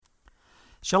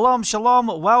Shalom, shalom,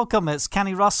 welcome. It's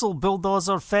Kenny Russell,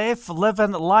 Bulldozer Faith,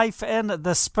 living life in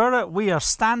the Spirit. We are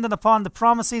standing upon the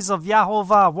promises of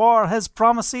Yahovah. What are His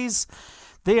promises?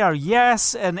 They are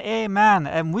yes and amen.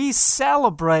 And we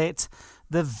celebrate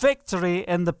the victory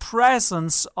in the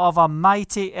presence of a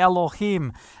mighty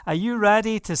Elohim. Are you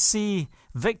ready to see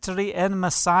victory in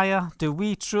Messiah? Do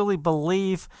we truly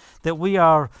believe that we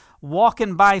are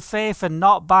walking by faith and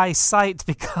not by sight?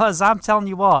 Because I'm telling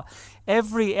you what,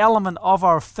 every element of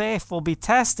our faith will be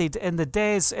tested in the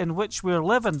days in which we're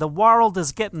living. The world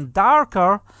is getting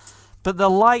darker, but the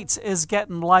light is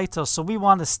getting lighter. So we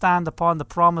want to stand upon the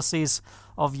promises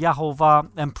of Yahovah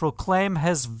and proclaim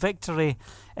His victory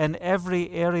in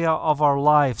every area of our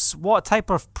lives. What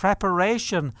type of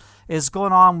preparation is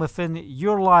going on within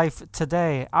your life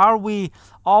today? Are we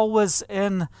always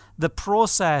in the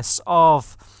process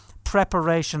of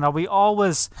preparation? Are we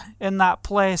always in that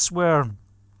place where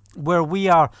we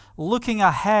are looking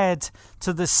ahead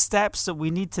to the steps that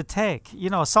we need to take? You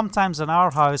know, sometimes in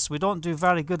our house, we don't do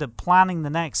very good at planning the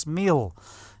next meal.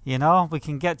 You know, we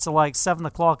can get to like 7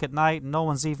 o'clock at night and no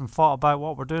one's even thought about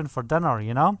what we're doing for dinner,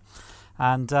 you know.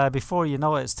 And before you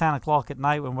know it, it's 10 o'clock at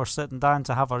night when we're sitting down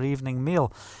to have our evening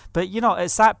meal. But, you know,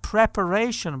 it's that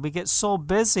preparation. We get so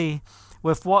busy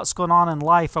with what's going on in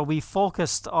life. Are we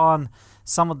focused on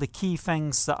some of the key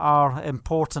things that are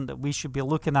important that we should be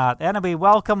looking at? Anyway,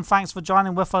 welcome. Thanks for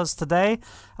joining with us today.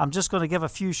 I'm just going to give a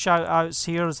few shout outs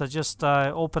here as I just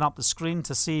open up the screen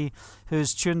to see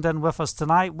who's tuned in with us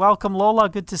tonight. Welcome, Lola.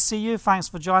 Good to see you. Thanks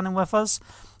for joining with us.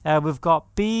 We've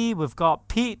got B, we've got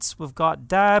Pete, we've got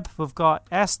Deb, we've got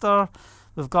Esther,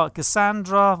 we've got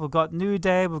Cassandra, we've got New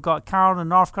Day, we've got Karen in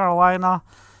North Carolina.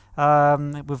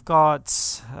 We've got,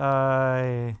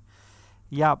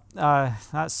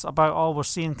 that's about all we're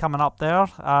seeing coming up there.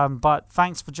 But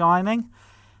thanks for joining.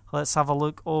 Let's have a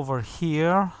look over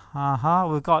here.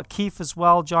 We've got Keith as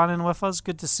well joining with us.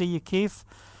 Good to see you, Keith.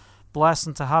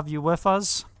 Blessing to have you with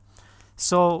us.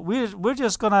 So we're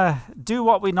just going to do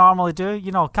what we normally do.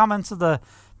 You know, come into the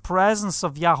presence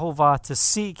of Yahovah to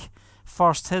seek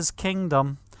first His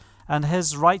kingdom and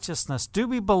His righteousness. Do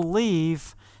we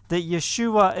believe that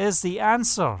Yeshua is the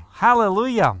answer?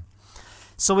 Hallelujah.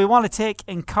 So we want to take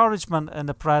encouragement in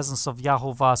the presence of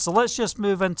Yahovah. So let's just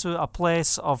move into a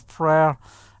place of prayer,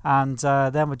 and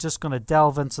then we're just going to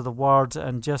delve into the Word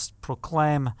and just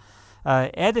proclaim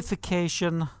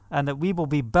edification, and that we will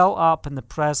be built up in the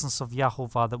presence of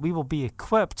Yahovah, that we will be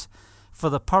equipped for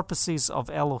the purposes of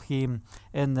Elohim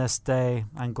in this day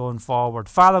and going forward.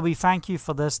 Father, we thank you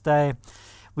for this day.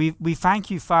 We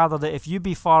thank you, Father, that if you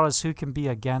be for us, who can be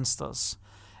against us?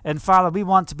 And Father, we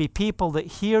want to be people that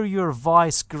hear your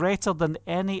voice greater than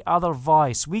any other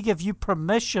voice. We give you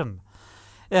permission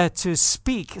to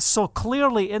speak so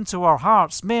clearly into our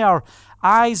hearts. May our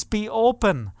eyes be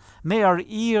open. May our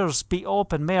ears be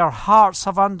open. May our hearts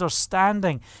have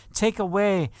understanding. Take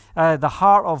away the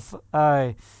heart of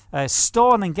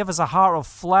stone and give us a heart of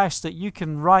flesh, that you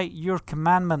can write your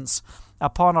commandments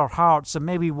upon our hearts. And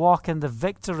may we walk in the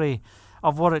victory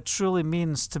of what it truly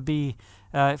means to be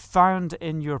found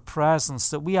in your presence,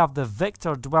 that we have the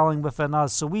victor dwelling within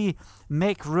us. So we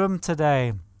make room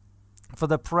today for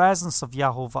the presence of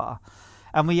Yahovah.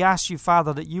 And we ask you,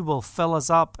 Father, that you will fill us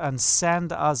up and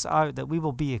send us out, that we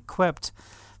will be equipped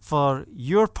for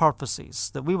your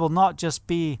purposes, that we will not just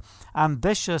be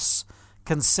ambitious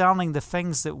concerning the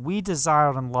things that we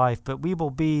desire in life, but we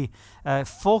will be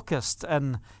focused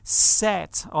and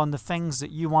set on the things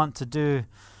that you want to do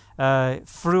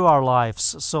through our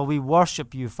lives. So we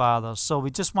worship you, Father. So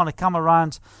we just want to come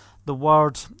around the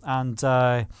Word and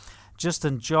just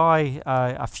enjoy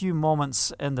a few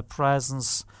moments in the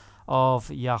presence of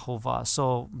Yahovah.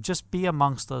 So just be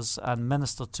amongst us and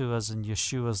minister to us in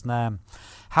Yeshua's name.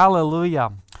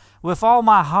 Hallelujah. With all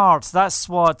my heart, that's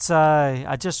what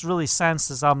I just really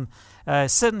sense as I'm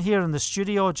sitting here in the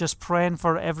studio, just praying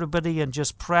for everybody and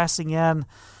just pressing in.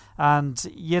 And,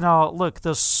 you know, look,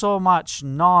 there's so much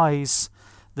noise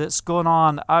that's going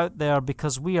on out there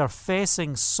because we are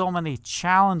facing so many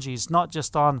challenges, not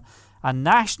just on a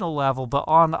national level, but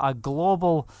on a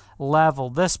global level.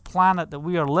 This planet that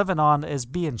we are living on is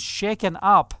being shaken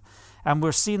up, and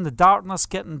we're seeing the darkness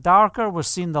getting darker, we're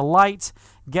seeing the light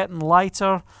getting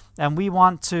lighter, and we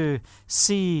want to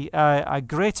see a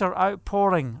greater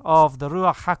outpouring of the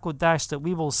Ruach HaKodesh, that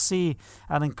we will see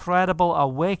an incredible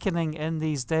awakening in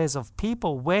these days of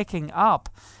people waking up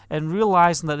and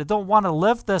realizing that they don't want to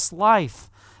live this life,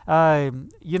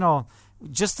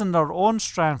 just in their own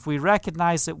strength. We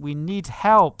recognize that we need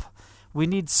help, we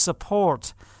need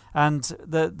support, And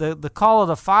the call of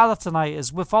the Father tonight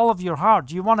is with all of your heart.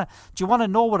 Do you want to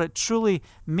know what it truly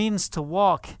means to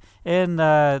walk in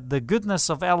the goodness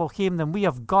of Elohim? Then we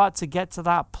have got to get to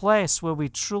that place where we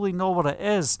truly know what it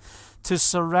is to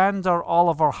surrender all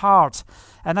of our heart.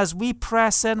 And as we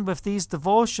press in with these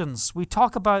devotions, we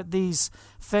talk about these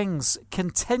things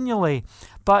continually.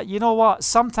 But you know what?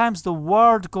 Sometimes the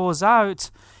word goes out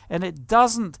and it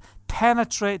doesn't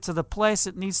penetrate to the place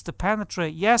it needs to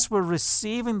penetrate. Yes, we're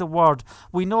receiving the word.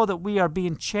 We know that we are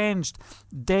being changed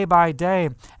day by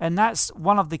day. And that's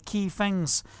one of the key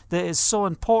things that is so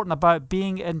important about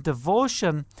being in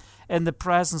devotion in the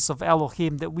presence of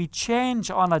Elohim, that we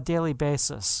change on a daily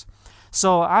basis.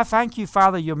 So I thank you,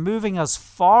 Father, you're moving us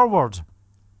forward.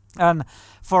 And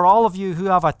for all of you who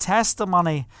have a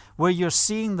testimony where you're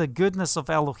seeing the goodness of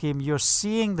Elohim, you're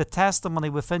seeing the testimony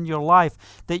within your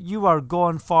life that you are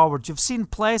going forward. You've seen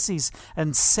places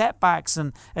and setbacks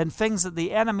and things that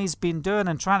the enemy's been doing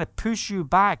and trying to push you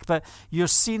back, but you're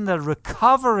seeing the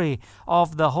recovery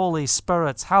of the Holy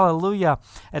Spirit. Hallelujah.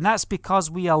 And that's because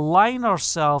we align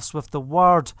ourselves with the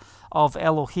word of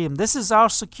Elohim. This is our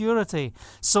security.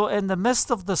 So in the midst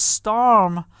of the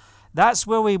storm, that's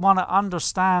where we want to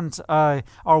understand, or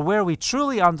where we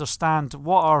truly understand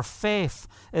what our faith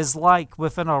is like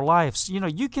within our lives. You know,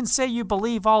 you can say you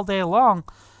believe all day long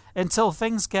until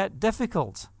things get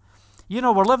difficult. You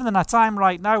know, we're living in a time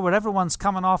right now where everyone's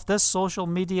coming off this social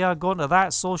media, going to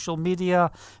that social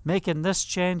media, making this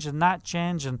change and that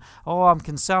change, and, oh, I'm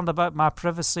concerned about my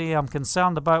privacy. I'm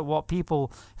concerned about what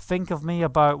people think of me,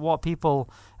 about what people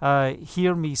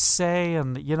hear me say,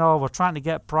 and, you know, we're trying to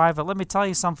get private. Let me tell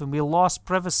you something. We lost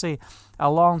privacy a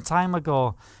long time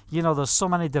ago. You know, there's so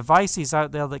many devices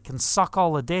out there that can suck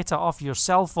all the data off your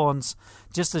cell phones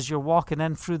just as you're walking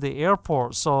in through the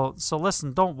airport. So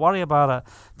listen, don't worry about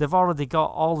it. They've already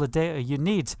got all the data you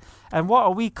need. And what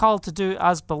are we called to do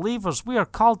as believers? We are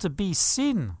called to be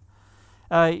seen.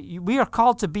 We are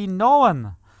called to be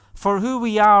known for who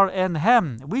we are in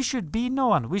Him. We should be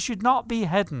known. We should not be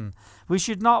hidden. We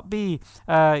should not be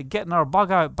getting our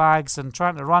bug-out bags and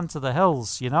trying to run to the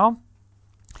hills, you know.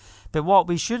 But what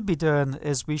we should be doing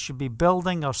is we should be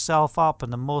building ourselves up in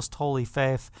the most holy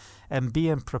faith and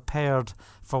being prepared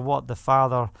for what the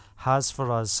Father has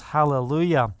for us.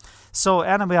 Hallelujah. So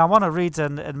anyway, I want to read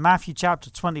in Matthew chapter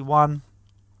 21.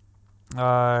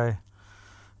 I'll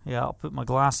put my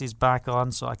glasses back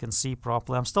on so I can see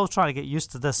properly. I'm still trying to get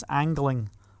used to this angling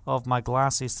of my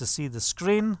glasses to see the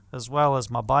screen as well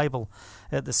as my Bible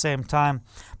at the same time.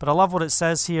 But I love what it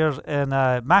says here in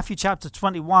Matthew chapter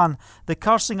 21, the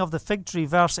cursing of the fig tree,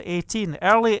 verse 18.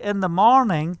 Early in the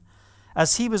morning,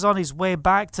 as he was on his way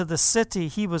back to the city,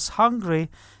 he was hungry.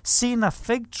 Seeing a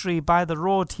fig tree by the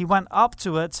road, he went up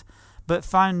to it, but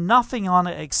found nothing on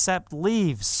it except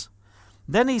leaves.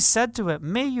 Then he said to it,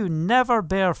 "May you never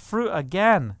bear fruit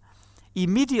again."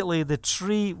 Immediately the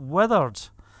tree withered.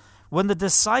 When the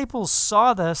disciples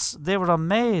saw this, they were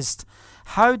amazed.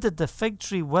 "How did the fig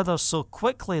tree wither so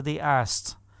quickly?" they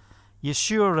asked.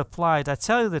 Yeshua replied, "I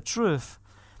tell you the truth,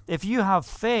 if you have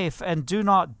faith and do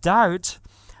not doubt,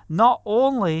 not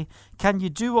only can you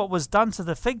do what was done to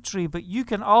the fig tree, but you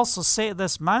can also say to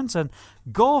this mountain,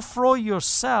 'Go throw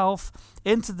yourself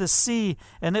into the sea,'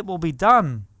 and it will be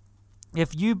done.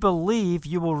 If you believe,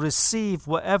 you will receive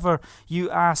whatever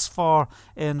you ask for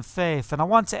in faith." And I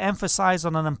want to emphasize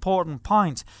on an important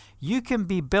point. You can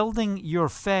be building your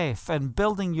faith,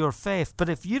 but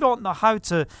if you don't know how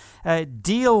to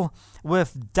deal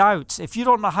with doubt, if you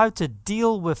don't know how to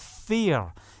deal with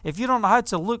fear, if you don't know how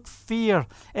to look fear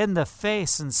in the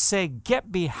face and say,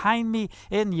 "Get behind me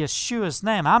in Yeshua's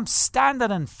name, I'm standing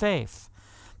in faith,"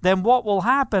 then what will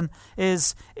happen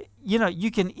is, you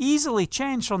can easily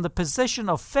change from the position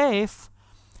of faith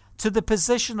to the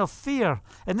position of fear.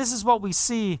 And this is what we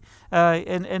see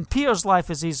in Peter's life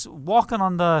as he's walking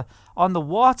on the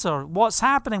water. What's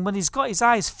happening when he's got his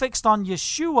eyes fixed on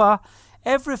Yeshua,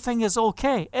 everything is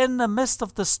okay. In the midst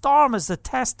of the storm is the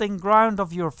testing ground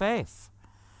of your faith.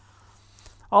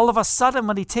 All of a sudden,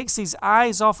 when he takes his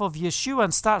eyes off of Yeshua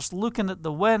and starts looking at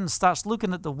the wind, starts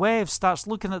looking at the waves, starts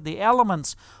looking at the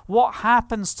elements, what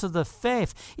happens to the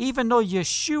faith? Even though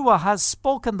Yeshua has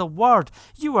spoken the word,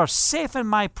 you are safe in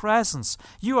my presence.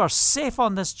 You are safe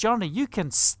on this journey. You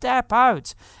can step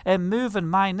out and move in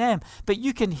my name. But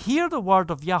you can hear the word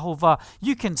of Yahovah.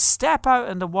 You can step out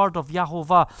in the word of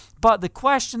Yahovah. But the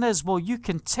question is, will you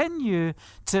continue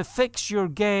to fix your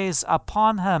gaze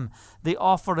upon him, the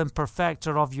author and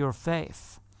perfecter of your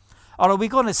faith? Or are we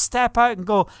going to step out and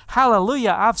go,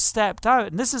 hallelujah, I've stepped out?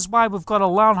 And this is why we've got to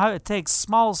learn how to take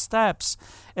small steps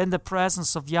in the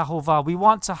presence of Yahovah. We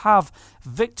want to have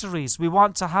victories. We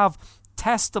want to have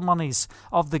testimonies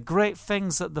of the great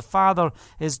things that the Father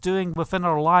is doing within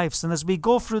our lives. And as we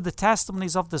go through the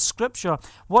testimonies of the Scripture,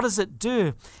 what does it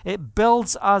do? It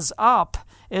builds us up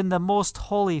in the most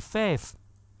holy faith.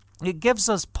 It gives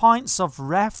us points of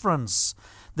reference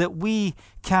that we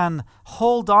can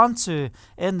hold on to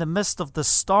in the midst of the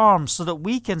storm, so that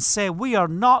we can say we are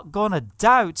not going to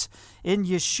doubt in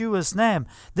Yeshua's name.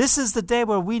 This is the day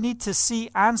where we need to see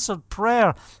answered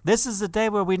prayer. This is the day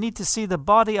where we need to see the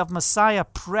body of Messiah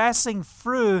pressing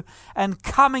through and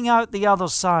coming out the other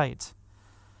side.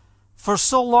 For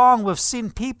so long we've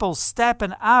seen people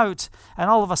stepping out and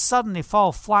all of a sudden they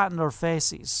fall flat on their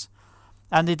faces.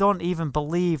 And they don't even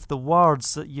believe the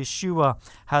words that Yeshua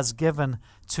has given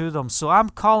to them. So I'm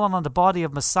calling on the body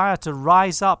of Messiah to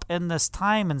rise up in this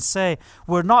time and say,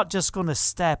 we're not just going to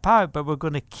step out, but we're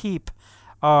going to keep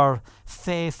our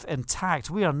faith intact.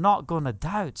 We are not going to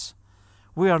doubt.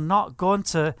 We are not going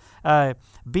to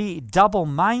be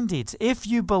double-minded. If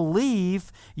you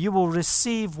believe, you will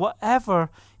receive whatever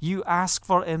you ask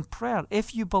for in prayer.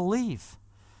 If you believe.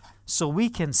 So we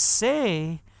can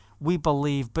say we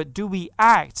believe, but do we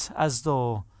act as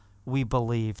though we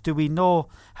believe? Do we know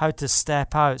how to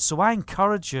step out? So I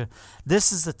encourage you,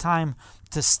 this is the time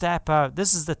to step out.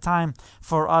 This is the time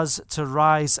for us to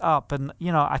rise up. And,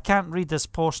 I can't read this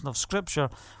portion of Scripture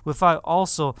without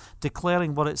also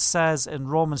declaring what it says in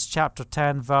Romans chapter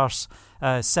 10, verse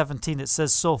 17. It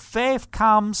says, so faith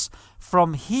comes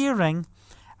from hearing,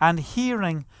 and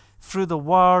hearing through the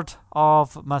word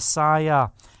of Messiah.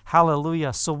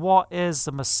 Hallelujah. So what is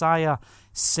the Messiah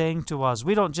saying to us?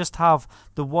 We don't just have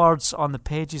the words on the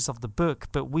pages of the book,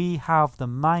 but we have the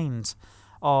mind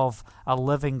of a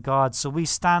living God. So we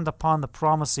stand upon the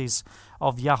promises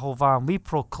of Yahovah, and we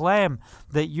proclaim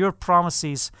that your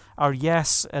promises are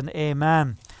yes and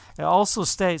amen. It also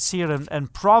states here in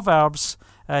Proverbs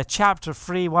chapter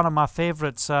 3, one of my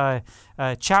favorite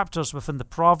chapters within the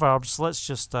Proverbs. Let's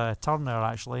just turn there,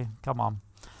 actually. Come on.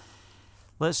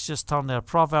 Let's just turn there.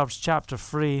 Proverbs chapter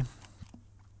 3.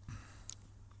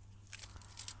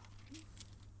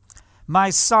 My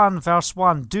son, verse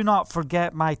 1, do not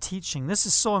forget my teaching. This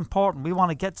is so important. We want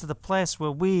to get to the place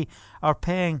where we are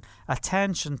paying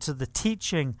attention to the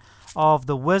teaching of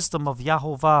the wisdom of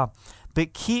Yahovah.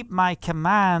 But keep my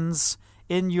commands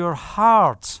in your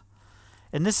heart.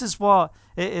 And this is what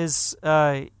it is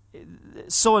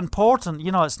so important.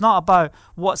 It's not about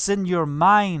what's in your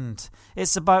mind.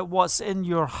 It's about what's in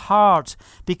your heart.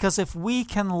 Because if we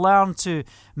can learn to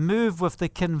move with the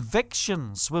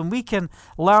convictions, when we can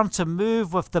learn to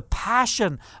move with the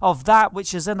passion of that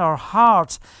which is in our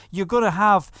heart, you're going to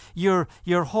have your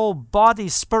whole body,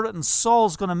 spirit, and soul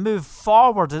is going to move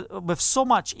forward with so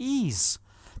much ease.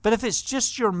 But if it's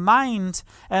just your mind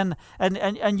and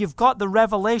you've got the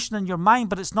revelation in your mind,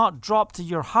 but it's not dropped to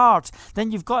your heart,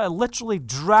 then you've got to literally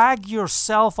drag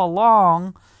yourself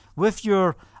along with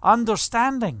your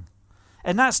understanding.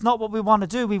 And that's not what we want to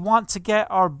do. We want to get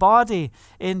our body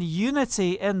in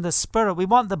unity in the Spirit. We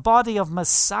want the body of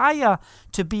Messiah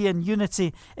to be in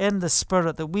unity in the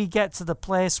Spirit, that we get to the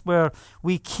place where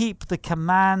we keep the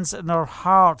commands in our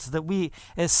heart, that we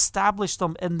establish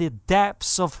them in the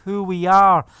depths of who we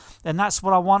are. And that's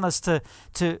what I want us to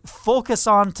focus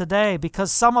on today,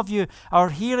 because some of you are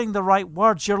hearing the right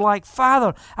words. You're like,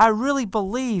 Father, I really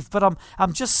believe, but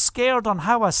I'm just scared on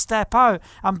how I step out.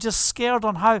 I'm just scared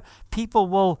on how people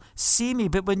will see me.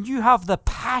 But when you have the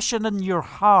passion in your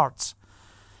heart,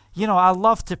 I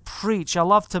love to preach. I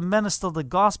love to minister the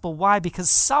gospel. Why? Because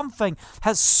something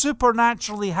has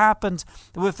supernaturally happened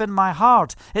within my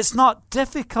heart. It's not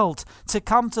difficult to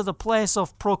come to the place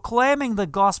of proclaiming the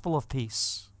gospel of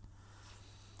peace.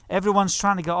 Everyone's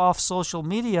trying to get off social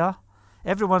media.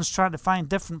 Everyone's trying to find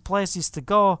different places to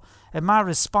go. And my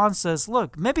response is,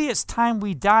 look, maybe it's time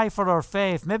we die for our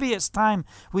faith. Maybe it's time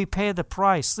we pay the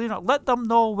price. Let them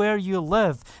know where you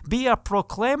live. Be a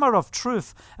proclaimer of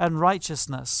truth and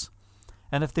righteousness.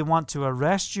 And if they want to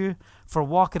arrest you for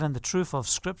walking in the truth of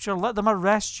Scripture, let them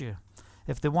arrest you.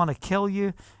 If they want to kill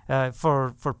you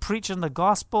for preaching the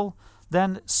gospel,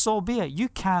 then so be it. You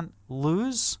can't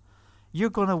lose. You're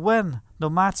going to win no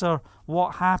matter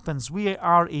what happens. We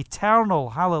are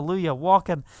eternal, hallelujah,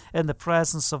 walking in the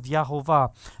presence of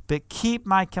Yahovah. But keep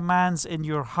my commands in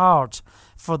your heart,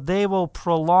 for they will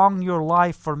prolong your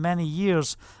life for many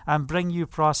years and bring you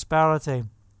prosperity.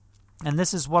 And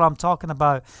this is what I'm talking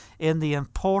about in the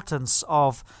importance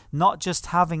of not just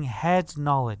having head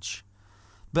knowledge,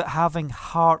 but having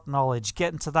heart knowledge,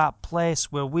 getting to that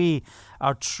place where we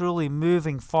are truly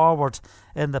moving forward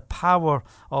in the power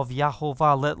of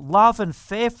Yahovah. Let love and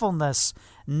faithfulness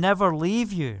never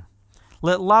leave you.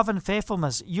 Let love and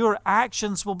faithfulness, your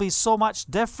actions will be so much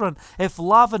different if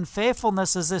love and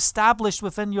faithfulness is established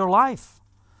within your life.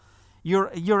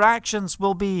 Your actions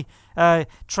will be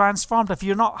transformed. If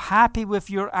you're not happy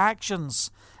with your actions,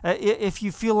 if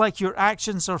you feel like your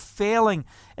actions are failing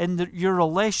in your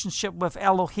relationship with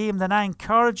Elohim, then I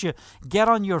encourage you, get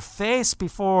on your face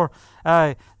before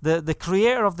the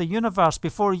creator of the universe,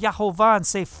 before Yahovah, and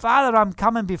say, Father, I'm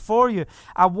coming before you.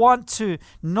 I want to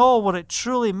know what it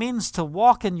truly means to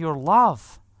walk in your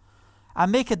love. I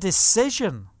make a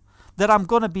decision that I'm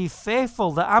going to be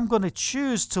faithful, that I'm going to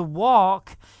choose to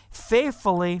walk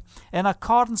faithfully in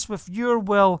accordance with your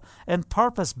will and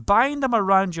purpose. Bind them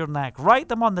around your neck. Write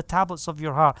them on the tablets of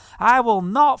your heart. I will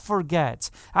not forget.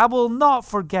 I will not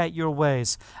forget your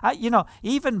ways.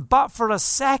 Even but for a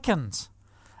second,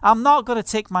 I'm not going to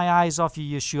take my eyes off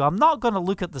you, Yeshua. I'm not going to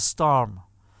look at the storm.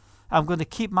 I'm going to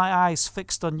keep my eyes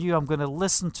fixed on you. I'm going to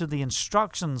listen to the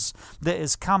instructions that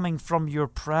is coming from your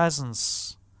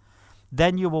presence.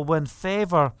 Then you will win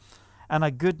favor and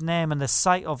a good name in the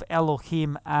sight of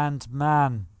Elohim and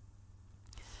man.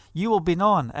 You will be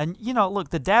known. And,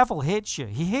 look, the devil hates you.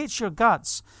 He hates your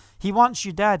guts. He wants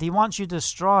you dead. He wants you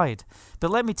destroyed.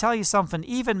 But let me tell you something.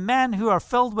 Even men who are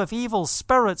filled with evil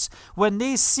spirits, when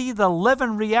they see the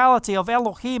living reality of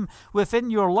Elohim within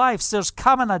your lives, there's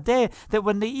coming a day that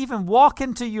when they even walk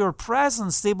into your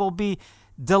presence, they will be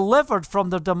delivered from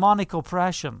their demonic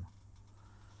oppression.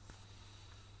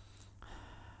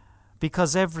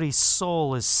 Because every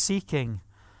soul is seeking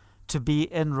to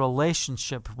be in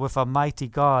relationship with a mighty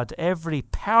God. Every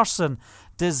person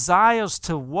desires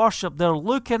to worship. They're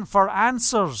looking for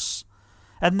answers.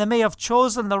 And they may have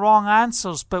chosen the wrong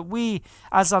answers, but we,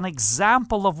 as an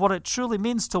example of what it truly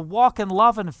means to walk in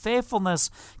love and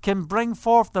faithfulness, can bring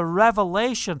forth the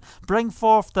revelation, bring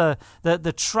forth the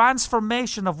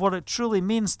transformation of what it truly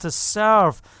means to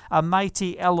serve a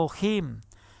mighty Elohim.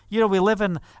 We live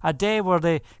in a day where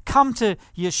they come to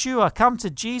Yeshua, come to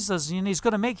Jesus, and He's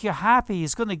going to make you happy.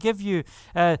 He's going to give you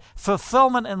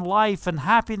fulfillment in life and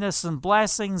happiness and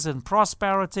blessings and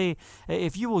prosperity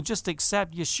if you will just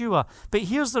accept Yeshua. But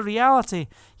here's the reality.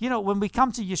 When we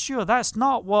come to Yeshua, that's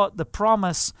not what the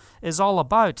promise is all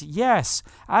about. Yes,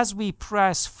 as we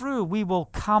press through, we will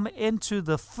come into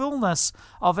the fullness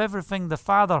of everything the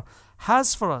Father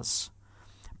has for us.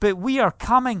 But we are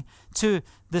coming to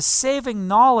the saving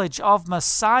knowledge of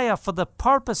Messiah for the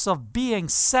purpose of being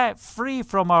set free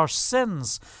from our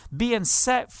sins, being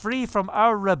set free from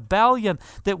our rebellion,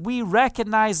 that we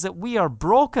recognize that we are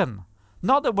broken,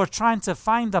 not that we're trying to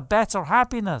find a better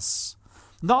happiness,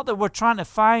 not that we're trying to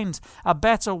find a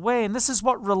better way. And this is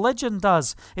what religion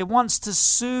does. It wants to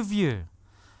soothe you.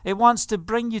 It wants to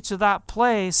bring you to that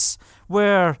place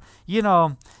where,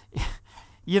 you're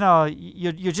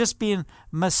just being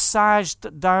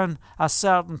massaged down a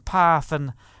certain path.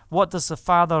 And what does the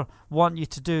Father want you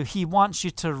to do? He wants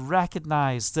you to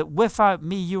recognize that without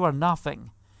me, you are nothing.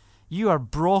 You are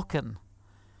broken.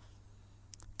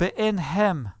 But in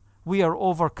Him, we are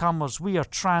overcomers. We are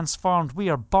transformed. We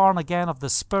are born again of the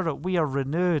Spirit. We are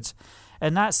renewed.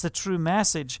 And that's the true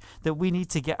message that we need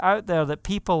to get out there, that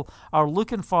people are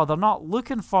looking for. They're not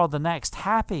looking for the next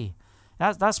happy.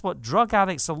 That's what drug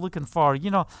addicts are looking for.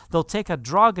 They'll take a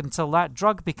drug until that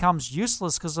drug becomes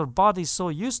useless because their body's so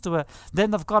used to it.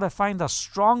 Then they've got to find a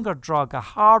stronger drug, a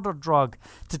harder drug,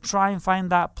 to try and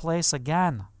find that place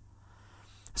again.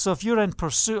 So if you're in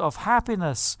pursuit of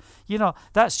happiness,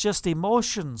 that's just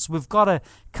emotions. We've got to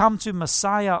come to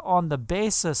Messiah on the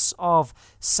basis of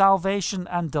salvation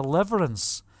and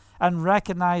deliverance and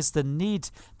recognize the need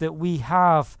that we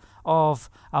have of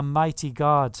a mighty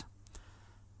God.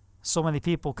 So many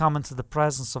people come into the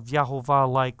presence of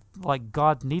Yahovah like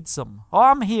God needs them. Oh,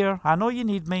 I'm here. I know you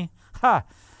need me. Ha!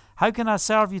 How can I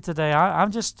serve you today? I'm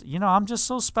just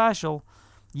so special.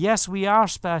 Yes, we are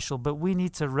special, but we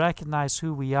need to recognize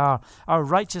who we are. Our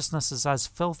righteousness is as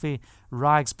filthy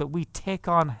rags, but we take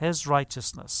on His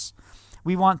righteousness.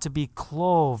 We want to be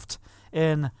clothed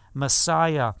in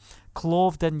Messiah,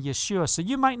 clothed in Yeshua. So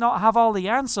you might not have all the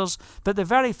answers, but the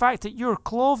very fact that you're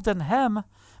clothed in Him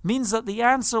means that the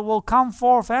answer will come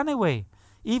forth anyway,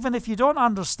 even if you don't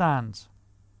understand.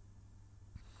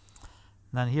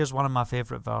 Then here's one of my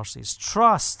favorite verses.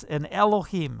 Trust in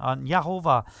Elohim, on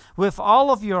Yahovah, with all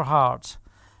of your heart.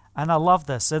 And I love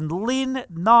this. And lean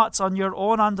not on your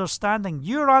own understanding.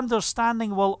 Your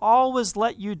understanding will always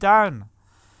let you down.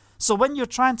 So when you're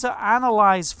trying to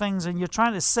analyze things and you're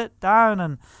trying to sit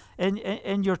down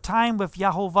in your time with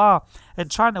Yahovah and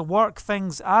trying to work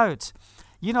things out,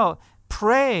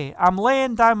 pray. I'm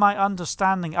laying down my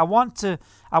understanding. I want to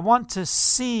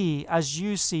see as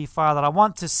you see, Father. I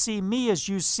want to see me as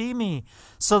you see me,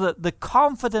 so that the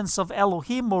confidence of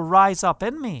Elohim will rise up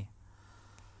in me,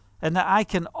 and that I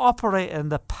can operate in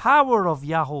the power of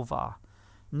Yahovah,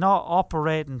 not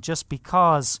operating just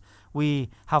because we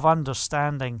have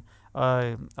understanding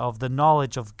of the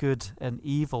knowledge of good and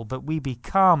evil, but we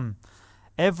become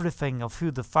everything of who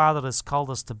the Father has called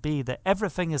us to be, that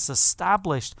everything is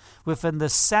established within the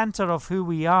center of who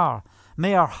we are.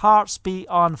 May our hearts be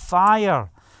on fire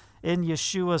in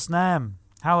Yeshua's name.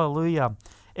 Hallelujah.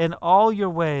 In all your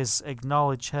ways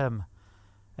acknowledge him,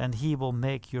 and he will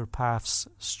make your paths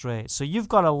straight. So you've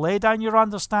got to lay down your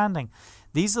understanding.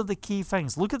 These are the key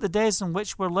things. Look at the days in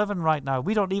which we're living right now.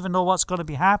 We don't even know what's going to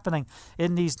be happening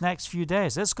in these next few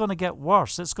days. It's going to get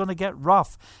worse. It's going to get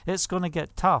rough. It's going to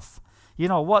get tough.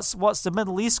 What's the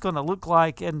Middle East going to look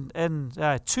like in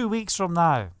 2 weeks from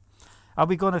now? Are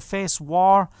we going to face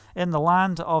war in the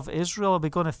land of Israel? Are we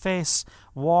going to face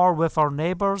war with our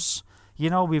neighbors?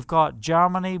 We've got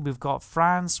Germany, we've got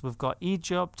France, we've got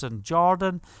Egypt and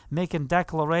Jordan making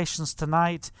declarations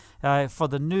tonight for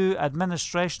the new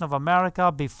administration of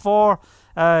America before,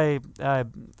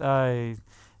 January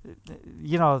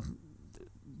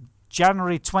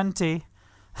 20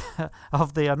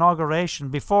 of the inauguration.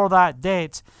 Before that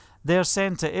date, they're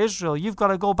saying to Israel, you've got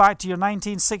to go back to your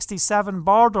 1967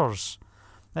 borders.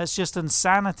 That's just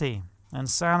insanity.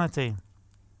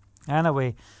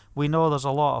 Anyway, we know there's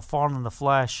a lot of thorn in the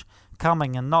flesh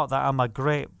coming, and not that I'm a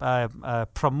great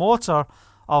promoter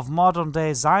of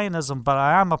modern-day Zionism, but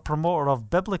I am a promoter of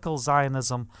biblical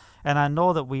Zionism, and I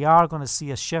know that we are going to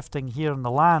see a shifting here in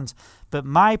the land. But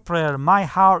my prayer, my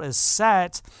heart is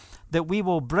set that we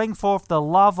will bring forth the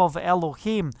love of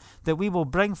Elohim, that we will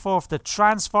bring forth the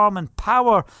transforming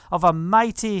power of a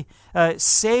mighty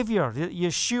Savior.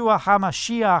 Yeshua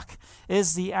HaMashiach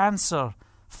is the answer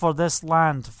for this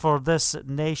land, for this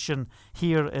nation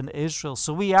here in Israel.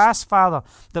 So we ask, Father,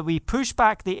 that we push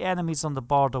back the enemies on the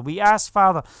border. We ask,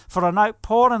 Father, for an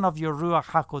outpouring of your Ruach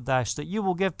HaKodesh, that you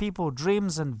will give people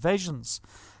dreams and visions.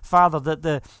 Father, that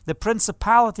the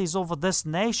principalities over this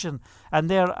nation and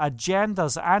their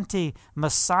agendas,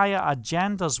 anti-Messiah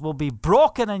agendas, will be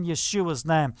broken in Yeshua's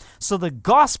name, so the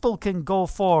gospel can go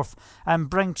forth and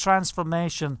bring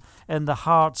transformation in the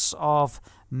hearts of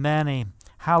many.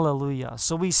 Hallelujah.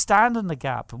 So we stand in the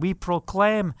gap. We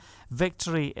proclaim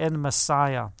victory in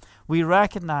Messiah. We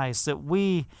recognize that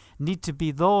we need to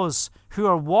be those who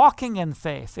are walking in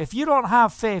faith. If you don't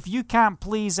have faith, you can't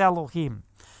please Elohim.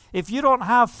 If you don't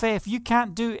have faith, you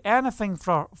can't do anything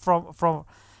from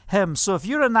him. So if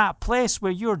you're in that place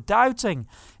where you're doubting,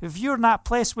 if you're in that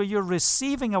place where you're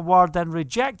receiving a word, then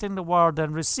rejecting the word,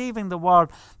 then receiving the word,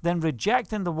 then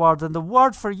rejecting the word, and the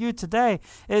word for you today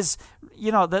is,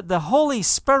 that the Holy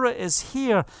Spirit is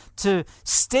here to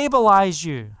stabilize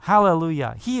you.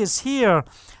 Hallelujah. He is here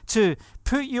to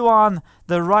put you on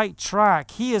the right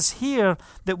track. He is here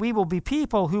that we will be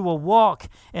people who will walk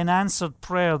in answered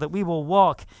prayer, that we will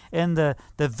walk in the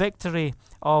victory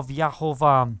of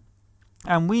Yahovah.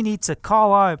 And we need to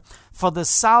call out for the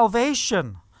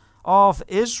salvation of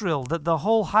Israel, that the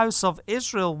whole house of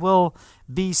Israel will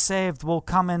be saved, will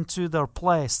come into their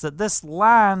place, that this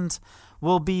land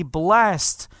will be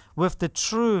blessed with the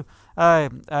true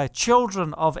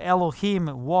children of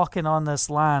Elohim walking on this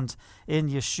land in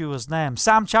Yeshua's name.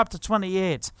 Psalm chapter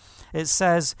 28, it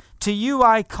says, "To you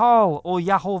I call, O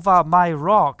Yahovah, my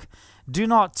rock. Do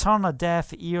not turn a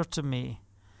deaf ear to me.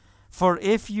 For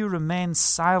if you remain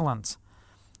silent,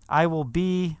 I will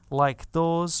be like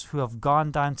those who have gone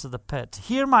down to the pit.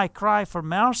 Hear my cry for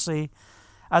mercy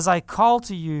as I call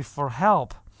to you for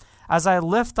help, as I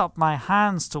lift up my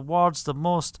hands towards the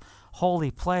most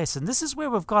holy place." And this is where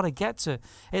we've got to get to.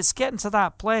 It's getting to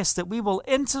that place that we will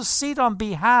intercede on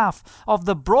behalf of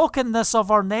the brokenness of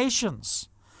our nations.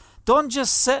 Don't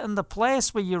just sit in the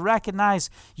place where you recognize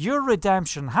your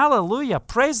redemption. Hallelujah.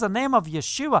 Praise the name of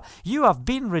Yeshua. You have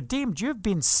been redeemed. You've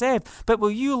been saved. But will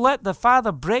you let the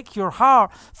Father break your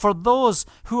heart for those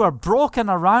who are broken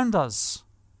around us?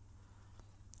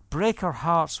 Break our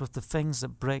hearts with the things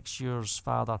that breaks yours,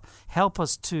 Father. Help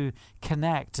us to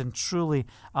connect and truly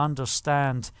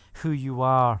understand who you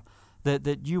are,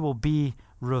 that you will be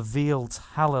revealed.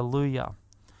 Hallelujah.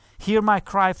 Hear my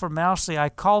cry for mercy. I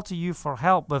call to you for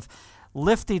help as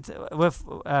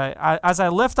I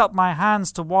lift up my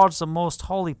hands towards the most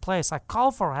holy place. I call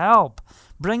for help.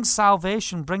 Bring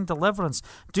salvation, bring deliverance.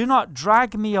 Do not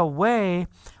drag me away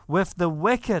with the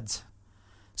wicked,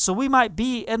 So we might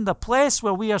be in the place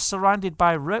where we are surrounded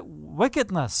by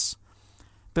wickedness,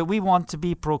 but we want to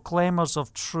be proclaimers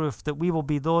of truth, that we will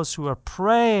be those who are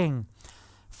praying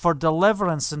for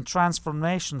deliverance and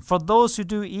transformation, for those who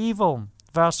do evil,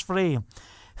 verse 3,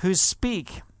 who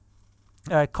speak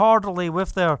cordially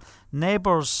with their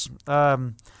neighbors,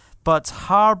 but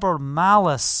harbor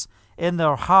malice in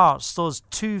their hearts. Those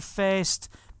two-faced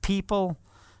people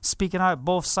speaking out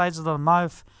both sides of their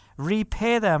mouth.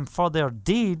 Repay them for their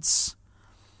deeds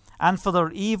and for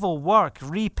their evil work.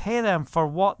 Repay them for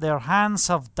what their hands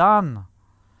have done,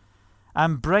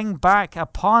 and bring back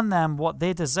upon them what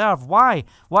they deserve. Why?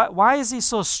 Why is he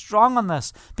so strong on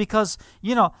this? Because,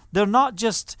 they're not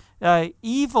just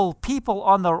evil people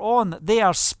on their own. They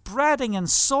are spreading and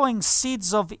sowing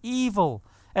seeds of evil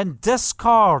and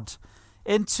discord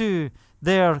into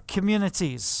their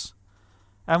communities.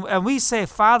 And we say,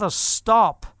 Father,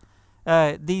 stop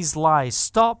these lies.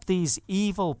 Stop these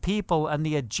evil people and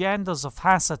the agendas of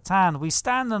Hasatan. We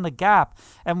stand in the gap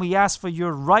and we ask for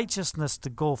your righteousness to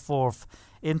go forth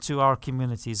into our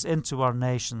communities, into our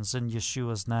nations, in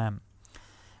Yeshua's name.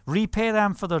 Repay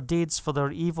them for their deeds, for their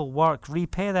evil work.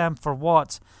 Repay them for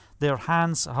what their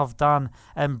hands have done,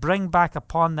 and bring back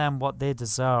upon them what they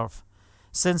deserve,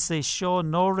 since they show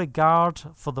no regard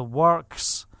for the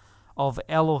works of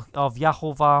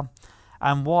Yahovah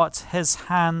and what his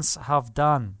hands have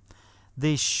done.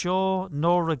 They show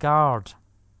no regard.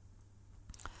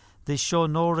 They show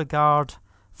no regard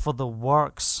for the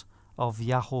works of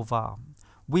Yahovah.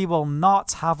 We will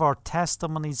not have our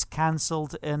testimonies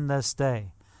cancelled in this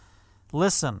day.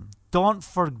 Listen, don't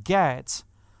forget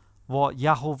what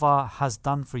Yahovah has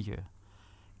done for you.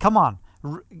 Come on.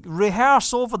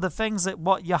 Rehearse over the things that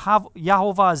what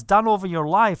Yahovah has done over your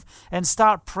life, and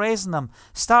start praising Him.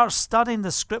 Start studying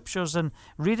the scriptures and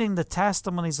reading the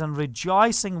testimonies and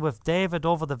rejoicing with David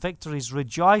over the victories,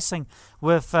 rejoicing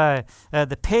with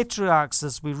the patriarchs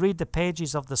as we read the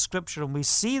pages of the scripture and we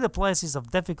see the places of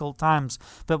difficult times,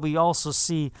 but we also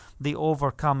see the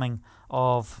overcoming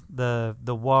of the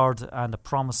word and the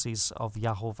promises of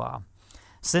Yahovah.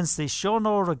 Since they show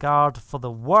no regard for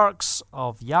the works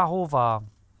of Yahovah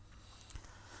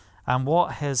and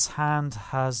what his hand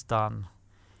has done,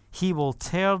 he will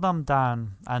tear them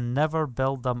down and never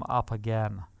build them up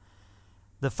again.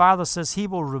 The Father says he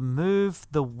will remove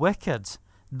the wicked,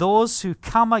 those who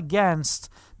come against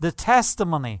the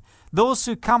testimony, those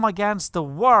who come against the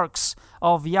works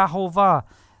of Yahovah.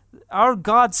 Our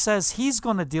God says he's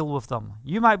going to deal with them.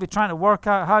 You might be trying to work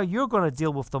out how you're going to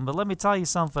deal with them, but let me tell you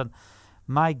something.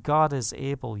 My God is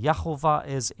able. Yahovah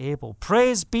is able.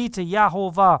 Praise be to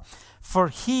Yahovah, for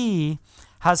he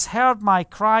has heard my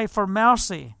cry for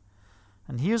mercy.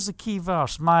 And here's the key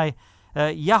verse.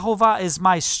 Yahovah is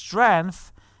my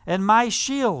strength and my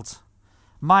shield.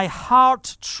 My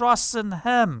heart trusts in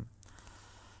him.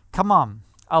 Come on,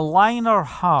 align our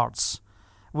hearts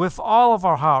with all of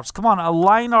our hearts. Come on,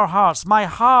 align our hearts. My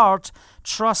heart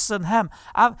trusts in him.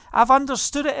 I've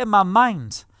understood it in my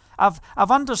mind. I've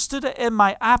understood it in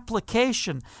my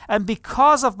application, and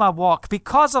because of my walk,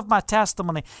 because of my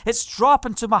testimony, it's dropped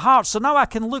into my heart. So now I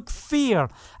can look fear,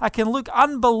 I can look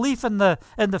unbelief in the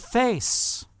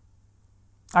face.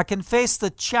 I can face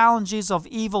the challenges of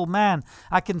evil men.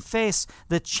 I can face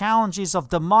the challenges of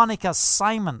demonic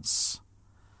assignments.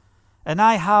 And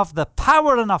I have the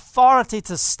power and authority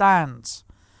to stand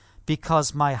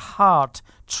because my heart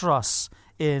trusts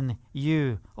in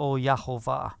you, O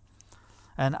Yahovah.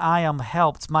 And I am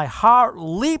helped. My heart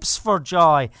leaps for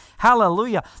joy.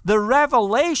 Hallelujah. The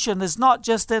revelation is not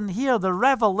just in here. The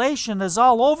revelation is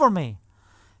all over me.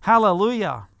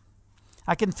 Hallelujah.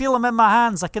 I can feel him in my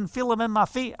hands. I can feel him in my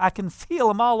feet. I can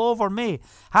feel him all over me.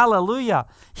 Hallelujah.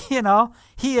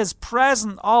 He is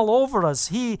present all over us.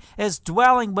 He is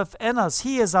dwelling within us.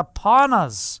 He is upon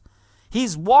us.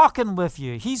 He's walking with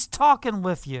you. He's talking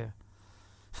with you.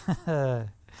 My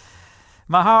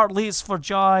heart leaps for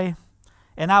joy,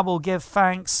 and I will give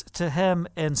thanks to him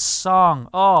in song.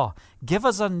 Oh, give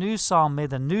us a new song. May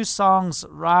the new songs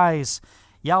rise.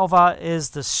 Yahovah is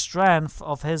the strength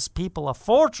of his people, a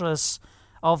fortress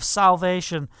of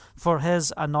salvation for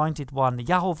his anointed one.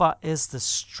 Yahovah is the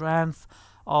strength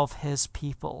of his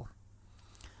people.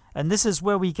 And this is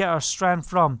where we get our strength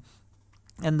from,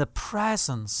 in the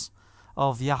presence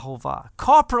of Yahovah.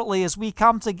 Corporately, as we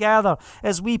come together,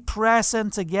 as we press in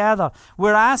together,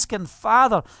 we're asking,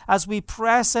 Father, as we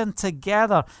press in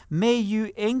together, may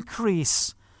you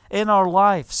increase in our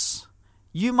lives.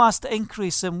 You must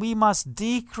increase and we must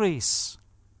decrease.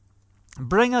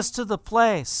 Bring us to the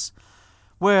place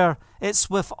where it's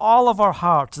with all of our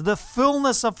heart. The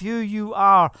fullness of who you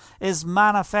are is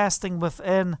manifesting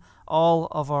within all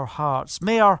of our hearts.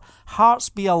 May our hearts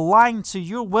be aligned to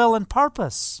your will and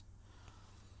purpose.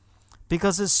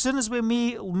 Because as soon as we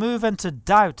move into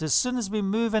doubt, as soon as we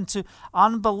move into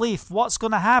unbelief, what's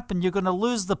going to happen? You're going to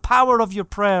lose the power of your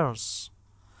prayers.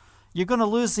 You're going to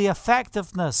lose the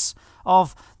effectiveness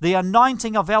of the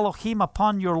anointing of Elohim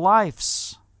upon your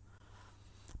lives.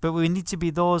 But we need to be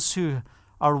those who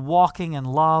are walking in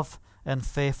love and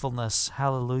faithfulness.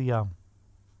 Hallelujah.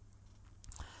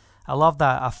 I love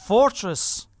that. A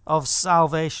fortress of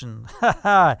salvation.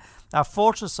 A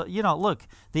fortress. Look,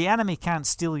 the enemy can't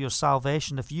steal your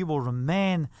salvation if you will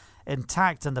remain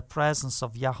intact in the presence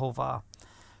of Yahovah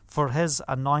for his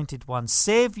anointed one.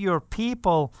 Save your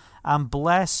people and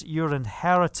bless your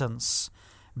inheritance.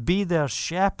 Be their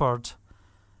shepherd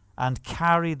and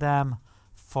carry them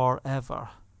forever.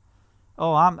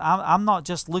 Oh, I'm not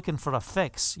just looking for a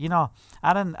fix.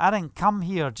 I didn't come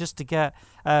here just to get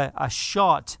a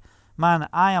shot. Man,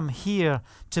 I am here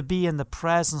to be in the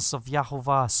presence of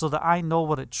Yahovah so that I know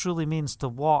what it truly means to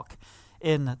walk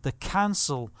in the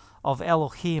counsel of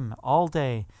Elohim all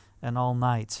day and all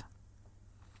night.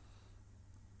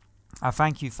 I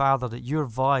thank you, Father, that your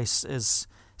voice is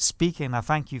speaking. I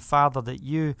thank you, Father, that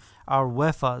you are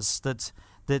with us, that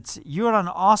you're an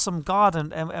awesome God,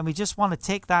 and we just want to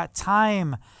take that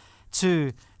time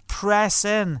to press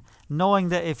in, knowing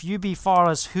that if you be for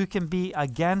us, who can be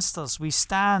against us? We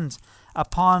stand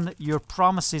upon your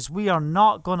promises. We are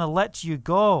not going to let you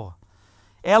go.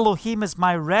 Elohim is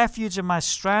my refuge and my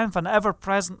strength, and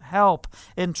ever-present help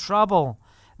in trouble.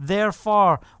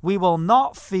 Therefore, we will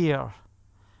not fear.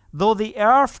 Though the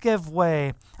earth give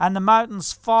way, and the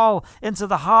mountains fall into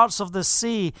the hearts of the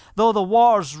sea, though the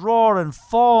waters roar and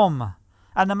foam,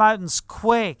 and the mountains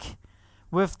quake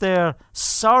with their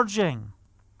surging.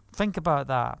 Think about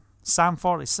that. Psalm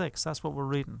 46, that's what we're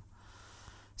reading.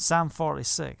 Psalm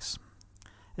 46.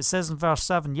 It says in verse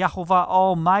 7, Yahovah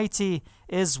Almighty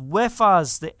is with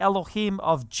us. The Elohim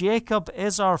of Jacob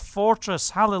is our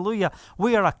fortress. Hallelujah.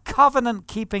 We are a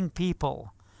covenant-keeping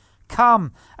people.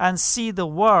 Come and see the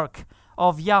work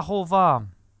of Yahovah.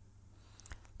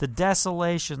 The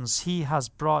desolations he has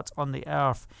brought on the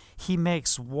earth. He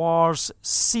makes wars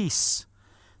cease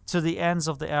to the ends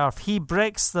of the earth. He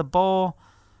breaks the bow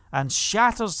and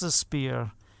shatters the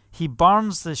spear. He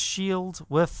burns the shield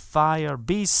with fire.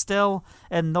 Be still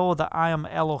and know that I am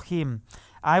Elohim.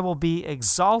 I will be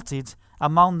exalted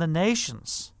among the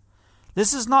nations.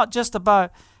 This is not just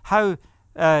about how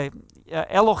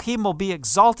Elohim will be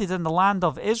exalted in the land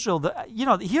of Israel.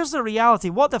 Here's the reality.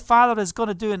 What the Father is going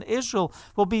to do in Israel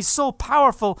will be so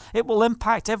powerful, it will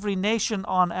impact every nation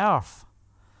on earth.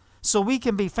 So we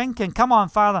can be thinking, come on,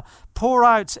 Father, pour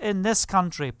out in this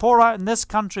country, pour out in this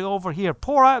country over here,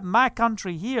 pour out in my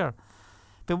country here.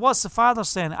 But what's the Father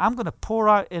saying? I'm going to pour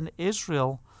out in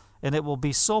Israel, and it will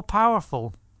be so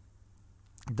powerful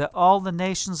that all the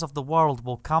nations of the world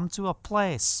will come to a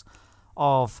place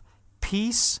of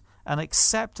peace and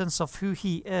acceptance of who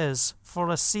he is for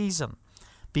a season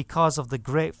because of the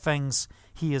great things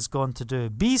he is going to do.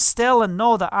 Be still and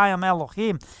know that I am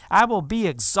Elohim. I will be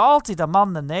exalted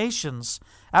among the nations.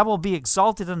 I will be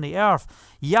exalted in the earth.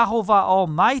 Yahovah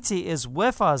Almighty is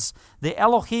with us. The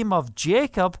Elohim of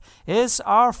Jacob is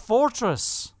our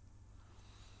fortress.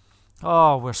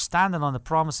 Oh, we're standing on the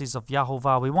promises of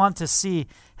Yahovah. We want to see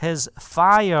his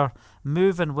fire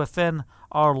moving within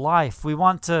our life. We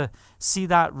want to see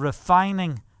that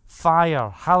refining fire.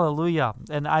 Hallelujah.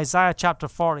 In Isaiah chapter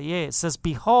 48, it says,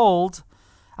 Behold,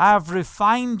 I have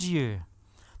refined you,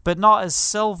 but not as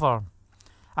silver.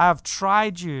 I have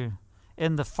tried you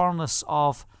in the furnace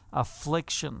of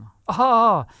affliction.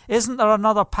 Oh, isn't there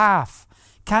another path?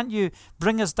 Can't you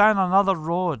bring us down another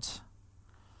road?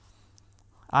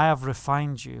 I have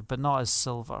refined you, but not as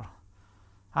silver.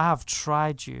 I have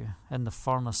tried you in the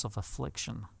furnace of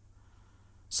affliction.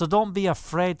 So don't be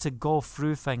afraid to go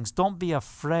through things. Don't be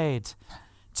afraid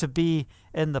to be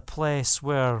in the place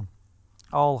where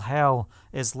all hell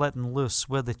is letting loose,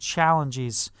 where the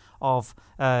challenges of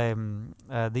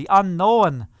the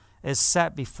unknown is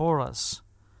set before us.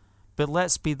 But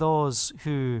let's be those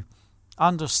who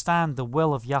understand the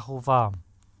will of Yahovah.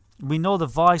 We know the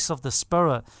voice of the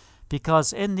Spirit,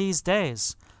 because in these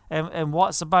days, and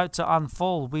what's about to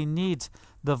unfold, we need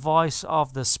the voice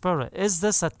of the Spirit. Is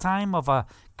this a time of a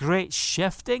great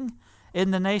shifting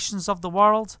in the nations of the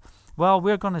world? Well,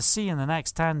 we're going to see in the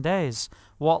next 10 days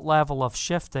what level of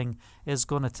shifting is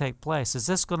going to take place. Is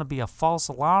this going to be a false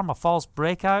alarm, a false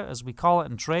breakout, as we call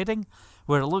it in trading,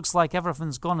 where it looks like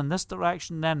everything's gone in this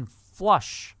direction, then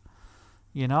flush,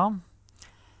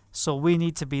 So we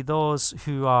need to be those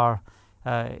who are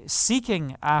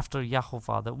seeking after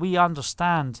Yahovah, that we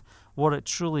understand what it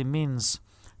truly means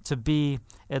to be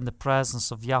in the presence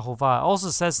of Yahovah. It also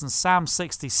says in Psalm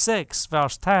 66,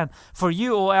 verse 10, "For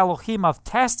you, O Elohim, have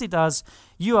tested us.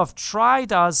 You have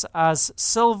tried us as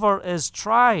silver is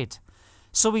tried."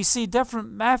 So we see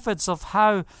different methods of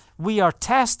how we are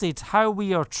tested, how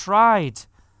we are tried.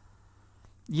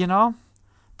 You know?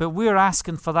 But we're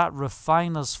asking for that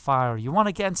refiner's fire. You want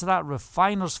to get into that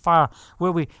refiner's fire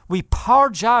where we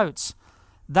purge out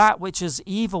that which is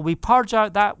evil. We purge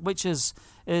out that which is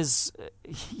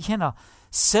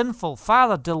sinful.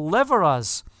 Father, deliver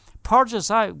us. Purge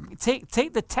us out.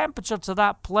 Take the temperature to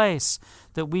that place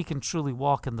that we can truly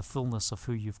walk in the fullness of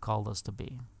who you've called us to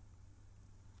be.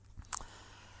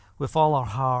 With all our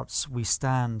hearts, we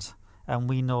stand and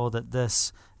we know that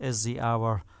this is the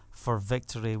hour for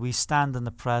victory. We stand in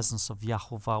the presence of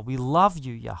Yahovah. We love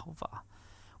you, Yahovah.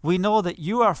 We know that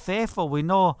you are faithful. We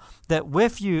know that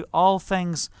with you all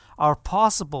things are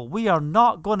possible. We are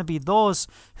not going to be those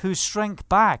who shrink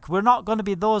back. We're not going to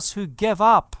be those who give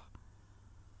up.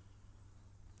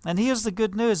 And here's the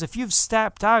good news. If you've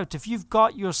stepped out, if you've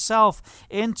got yourself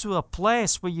into a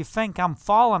place where you think, I'm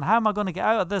fallen, how am I going to get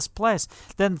out of this place?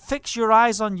 Then fix your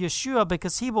eyes on Yeshua,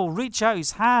 because he will reach out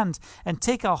his hand and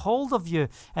take a hold of you,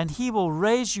 and he will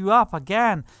raise you up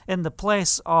again in the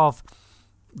place of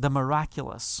the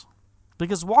miraculous.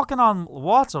 Because walking on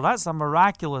water, that's a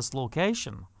miraculous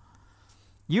location.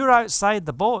 You're outside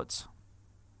the boat.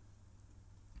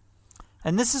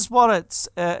 And this is what it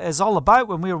is all about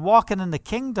when we're walking in the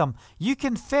kingdom. You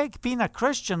can fake being a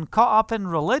Christian caught up in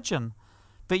religion,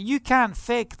 but you can't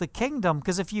fake the kingdom,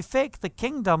 because if you fake the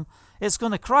kingdom, it's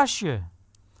going to crush you.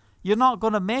 You're not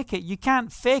going to make it. You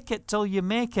can't fake it till you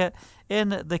make it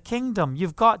in the kingdom.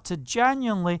 You've got to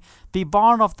genuinely be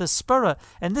born of the Spirit.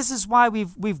 And this is why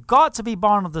we've got to be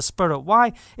born of the Spirit.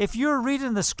 Why? If you're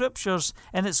reading the scriptures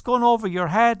and it's going over your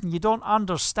head and you don't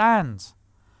understand,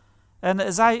 and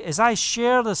as I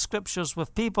share the scriptures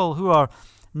with people who are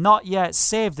not yet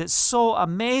saved, it's so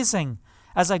amazing.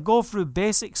 As I go through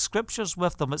basic scriptures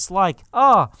with them, it's like,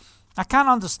 I can't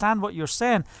understand what you're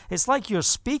saying. It's like you're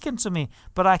speaking to me,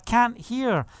 but I can't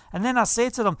hear. And then I say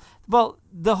to them, well,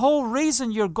 the whole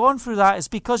reason you're going through that is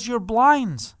because you're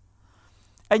blind.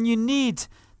 And you need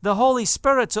the Holy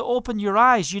Spirit to open your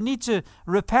eyes. You need to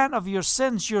repent of your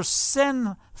sins. Your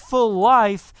sinful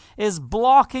life is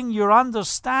blocking your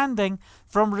understanding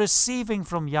from receiving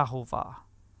from Yahovah.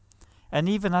 And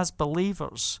even as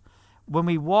believers, when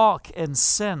we walk in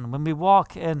sin, when we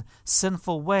walk in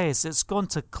sinful ways, it's going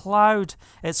to cloud,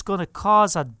 it's going to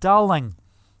cause a dulling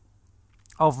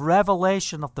of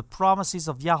revelation of the promises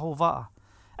of Yahovah.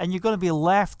 And you're going to be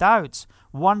left out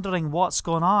wondering what's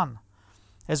going on.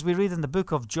 As we read in the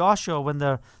book of Joshua, when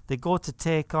they go to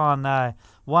take on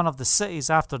one of the cities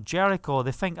after Jericho,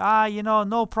 they think,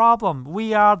 no problem.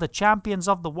 We are the champions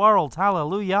of the world.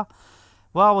 Hallelujah.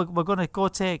 Well, we're going to go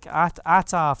take Atta,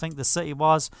 I think the city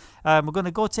was. We're going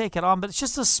to go take it on, but it's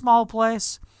just a small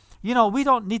place. We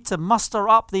don't need to muster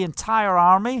up the entire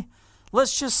army.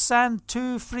 Let's just send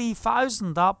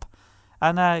 2,000-3,000 up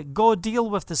and go deal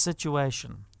with the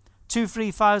situation.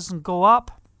 2,000-3,000 go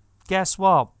up. Guess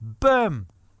what? Boom!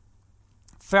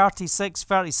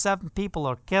 37 people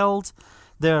are killed.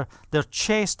 They're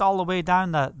chased all the way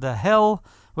down the hill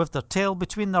with their tail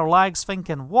between their legs,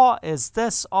 thinking, what is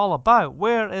this all about?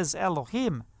 Where is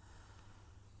Elohim?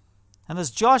 And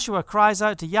as Joshua cries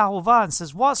out to Yahovah and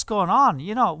says, what's going on?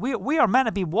 We are meant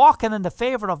to be walking in the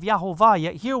favor of Yahovah,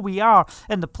 yet here we are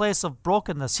in the place of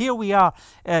brokenness. Here we are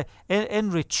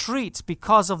in retreat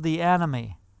because of the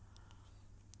enemy.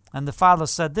 And the father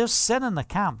said, there's sin in the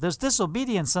camp. There's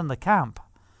disobedience in the camp.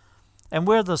 And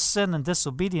where there's sin and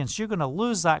disobedience, you're going to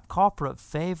lose that corporate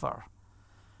favor.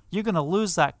 You're going to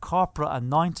lose that corporate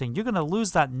anointing. You're going to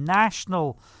lose that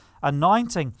national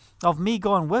anointing of me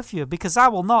going with you, because I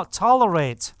will not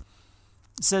tolerate,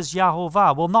 says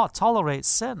Yahovah, will not tolerate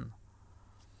sin.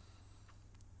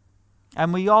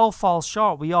 And we all fall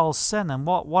short. We all sin. And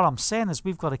what I'm saying is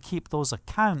we've got to keep those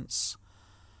accounts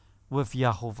with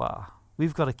Yahovah.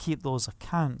 We've got to keep those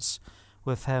accounts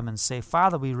with him and say,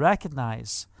 Father, we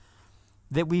recognize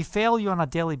that we fail you on a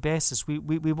daily basis. We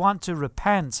want to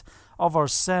repent of our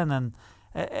sin.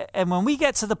 And when we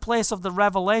get to the place of the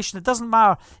revelation, it doesn't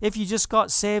matter if you just got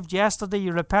saved yesterday,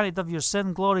 you repented of your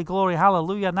sin, glory, glory,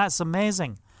 hallelujah, and that's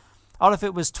amazing. Or if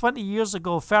it was 20 years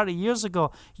ago, 30 years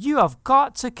ago, you have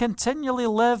got to continually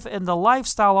live in the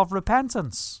lifestyle of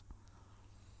repentance.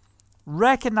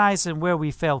 Recognizing where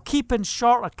we fail, keeping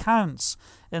short accounts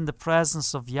in the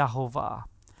presence of Yahovah.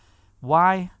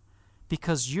 Why?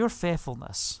 Because your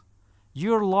faithfulness,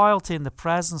 your loyalty in the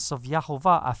presence of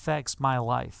Yahovah affects my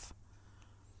life.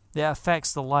 It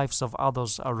affects the lives of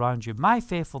others around you. My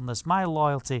faithfulness, my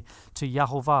loyalty to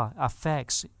Yahovah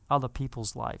affects other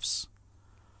people's lives.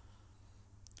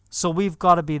 So we've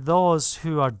got to be those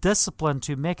who are disciplined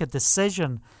to make a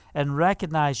decision and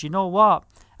recognize, you know what?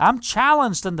 I'm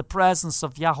challenged in the presence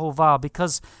of Yahovah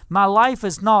because my life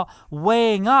is not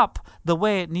weighing up the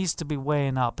way it needs to be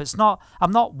weighing up.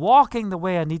 I'm not walking the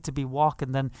way I need to be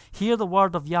walking. Then hear the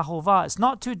word of Yahovah. It's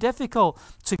not too difficult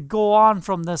to go on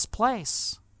from this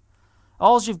place.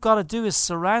 All you've got to do is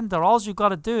surrender. All you've got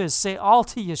to do is say, all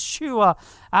to Yeshua,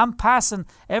 I'm passing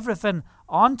everything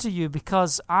on to you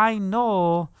because I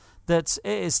know that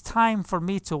it is time for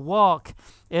me to walk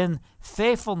in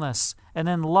faithfulness and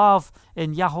in love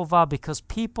in Yahovah because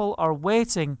people are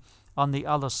waiting on the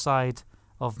other side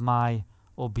of my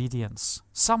obedience.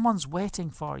 Someone's waiting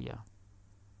for you.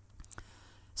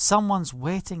 Someone's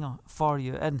waiting for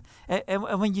you. And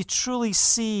when you truly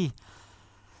see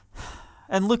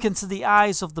and look into the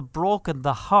eyes of the broken,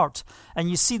 the hurt, and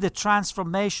you see the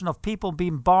transformation of people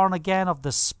being born again of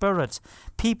the Spirit,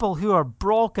 people who are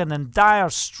broken in dire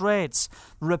straits,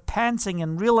 repenting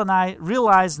and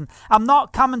realizing, I'm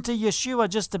not coming to Yeshua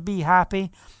just to be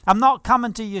happy. I'm not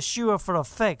coming to Yeshua for a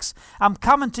fix. I'm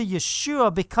coming to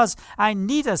Yeshua because I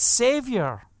need a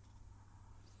Savior.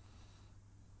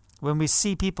 When we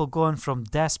see people going from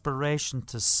desperation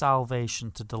to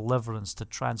salvation, to deliverance, to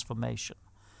transformation,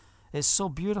 it's so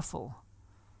beautiful,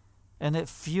 and it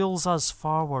fuels us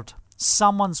forward.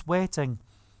 Someone's waiting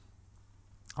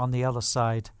on the other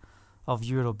side of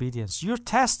your obedience. Your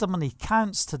testimony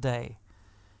counts today.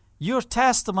 Your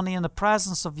testimony in the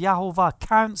presence of Yahovah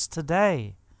counts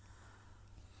today.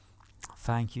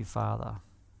 Thank you, Father.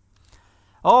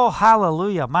 Oh,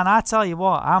 hallelujah. Man, I tell you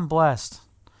what, I'm blessed.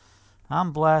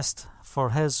 I'm blessed for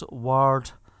His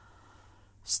word.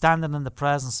 Standing in the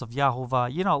presence of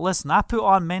Yahovah. You know, listen, I put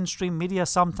on mainstream media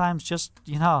sometimes just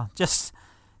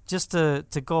to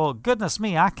go, goodness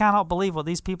me, I cannot believe what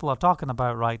these people are talking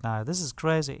about right now. This is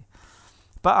crazy.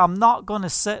 But I'm not going to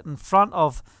sit in front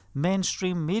of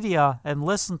mainstream media and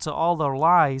listen to all their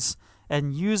lies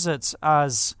and use it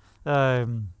as,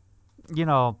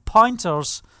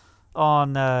 pointers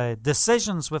on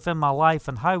decisions within my life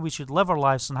and how we should live our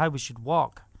lives and how we should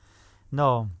walk.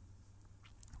 No.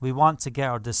 We want to get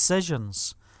our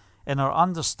decisions and our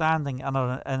understanding and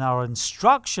our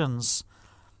instructions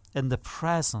in the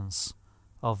presence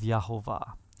of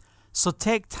Yahovah. So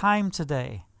take time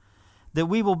today that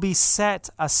we will be set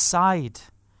aside.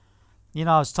 You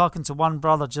know, I was talking to one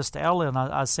brother just earlier and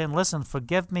I was saying, listen,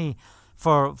 forgive me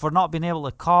for not being able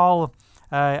to call.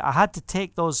 I had to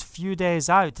take those few days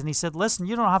out. And he said, listen,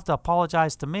 you don't have to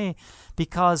apologize to me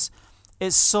because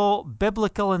it's so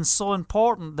biblical and so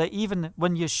important that even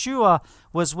when Yeshua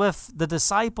was with the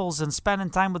disciples and spending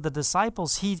time with the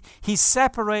disciples, he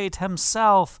separated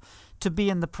himself to be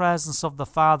in the presence of the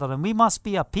Father. And we must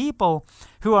be a people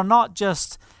who are not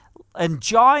just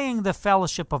enjoying the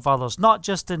fellowship of others, not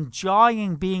just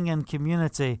enjoying being in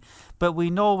community, but we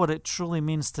know what it truly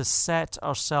means to set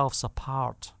ourselves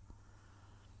apart.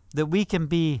 That we can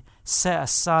be set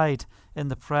aside in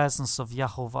the presence of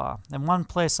Yahovah. And one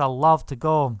place I love to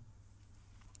go,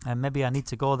 and maybe I need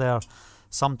to go there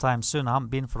sometime soon. I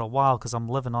haven't been for a while because I'm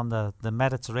living on the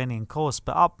Mediterranean coast,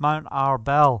 but up Mount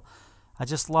Arbel, I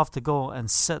just love to go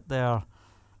and sit there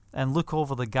and look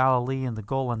over the Galilee and the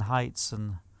Golan Heights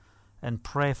and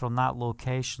pray from that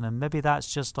location. And maybe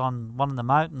that's just on one of the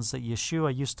mountains that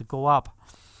Yeshua used to go up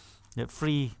at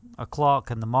 3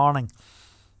 o'clock in the morning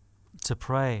to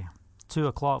pray. 2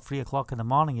 o'clock, 3 o'clock in the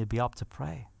morning, you'd be up to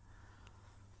pray.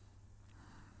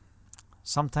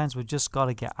 Sometimes we've just got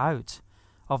to get out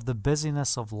of the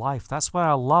busyness of life. That's why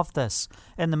I love this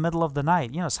in the middle of the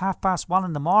night. You know, it's 1:30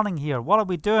 in the morning here. What are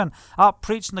we doing up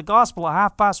preaching the gospel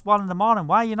at 1:30 in the morning?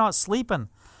 Why are you not sleeping?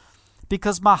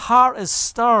 Because my heart is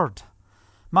stirred.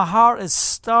 My heart is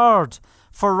stirred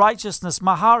for righteousness.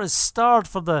 My heart is stirred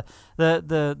for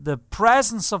the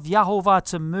presence of Yahovah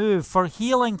to move, for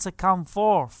healing to come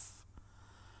forth.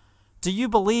 Do you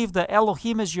believe that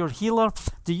Elohim is your healer?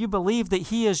 Do you believe that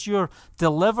He is your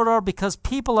deliverer? Because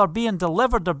people are being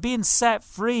delivered, they're being set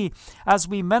free as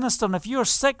we minister. And if you're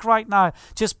sick right now,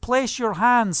 just place your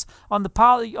hands on the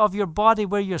part of your body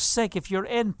where you're sick. If you're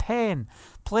in pain,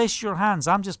 place your hands.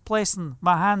 I'm just placing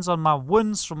my hands on my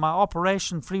wounds from my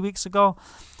operation 3 weeks ago.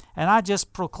 And I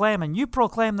just proclaim, and you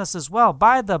proclaim this as well,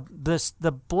 by the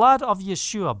blood of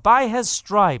Yeshua, by His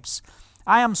stripes,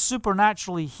 I am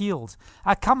supernaturally healed.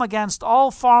 I come against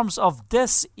all forms of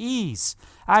dis-ease.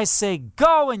 I say,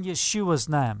 go in Yeshua's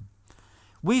name.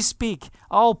 We speak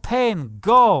all pain,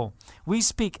 go. We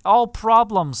speak all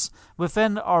problems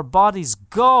within our bodies,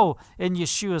 go in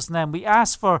Yeshua's name. We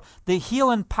ask for the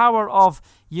healing power of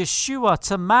Yeshua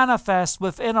to manifest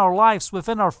within our lives,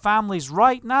 within our families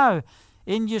right now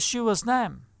in Yeshua's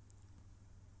name.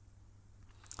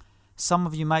 Some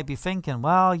of you might be thinking,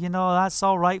 well, that's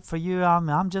all right for you.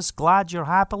 I'm just glad you're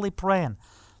happily praying.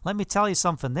 Let me tell you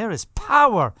something. There is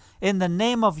power in the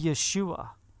name of Yeshua.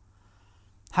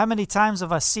 How many times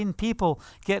have I seen people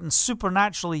getting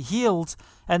supernaturally healed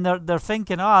and they're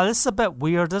thinking, this is a bit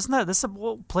weird, isn't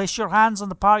it? Place your hands on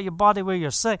the part of your body where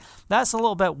you're sick. That's a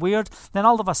little bit weird. Then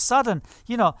all of a sudden,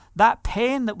 that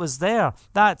pain that was there,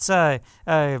 that,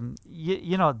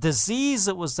 disease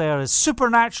that was there is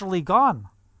supernaturally gone.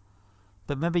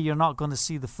 But maybe you're not going to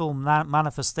see the full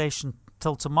manifestation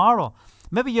till tomorrow.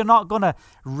 Maybe you're not going to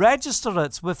register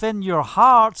it within your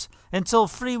heart until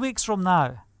 3 weeks from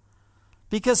now.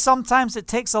 Because sometimes it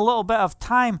takes a little bit of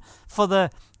time for the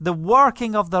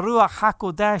working of the Ruach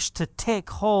HaKodesh to take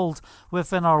hold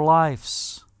within our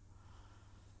lives.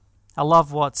 I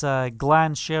love what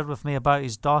Glenn shared with me about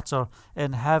his daughter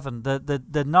in heaven.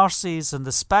 The nurses and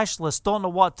the specialists don't know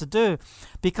what to do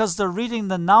because they're reading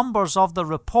the numbers of the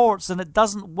reports and it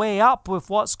doesn't weigh up with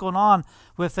what's going on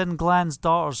within Glenn's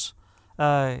daughter's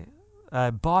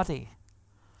body.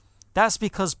 That's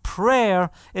because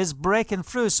prayer is breaking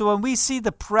through. So when we see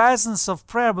the presence of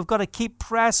prayer, we've got to keep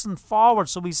pressing forward.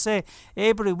 So we say,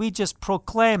 Avery, we just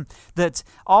proclaim that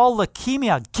all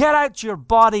leukemia, get out your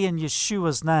body in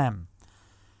Yeshua's name.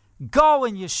 Go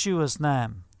in Yeshua's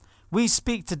name. We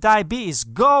speak to diabetes,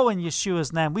 go in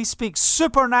Yeshua's name. We speak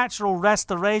supernatural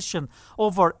restoration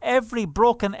over every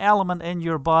broken element in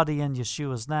your body in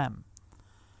Yeshua's name.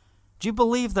 Do you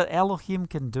believe that Elohim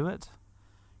can do it?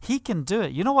 He can do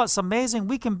it. You know what's amazing?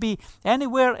 We can be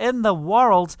anywhere in the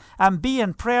world and be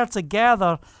in prayer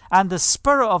together, and the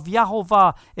Spirit of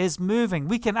Yahovah is moving.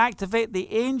 We can activate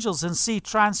the angels and see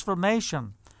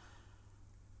transformation.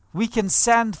 We can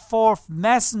send forth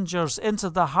messengers into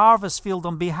the harvest field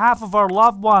on behalf of our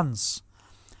loved ones.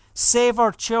 Save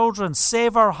our children,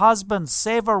 save our husbands,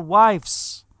 save our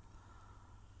wives.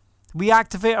 We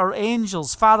activate our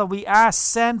angels. Father, we ask,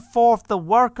 send forth the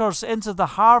workers into the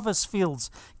harvest fields.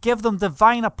 Give them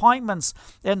divine appointments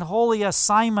in holy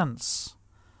assignments.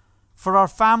 For our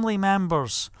family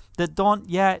members that don't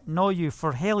yet know you,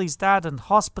 for Haley's dad in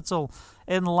hospital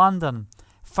in London,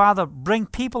 Father, bring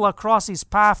people across his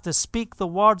path to speak the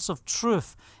words of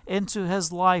truth into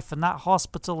his life in that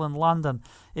hospital in London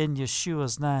in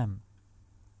Yeshua's name.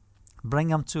 Bring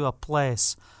him to a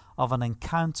place of an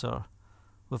encounter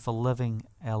with a living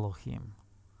Elohim.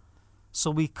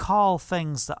 So we call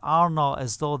things that are not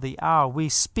as though they are. We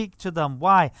speak to them.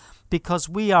 Why? Because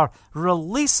we are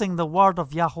releasing the word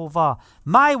of Yahovah.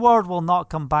 My word will not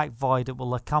come back void. It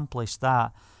will accomplish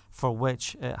that for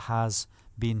which it has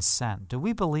been sent. Do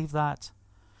we believe that?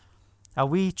 Are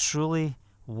we truly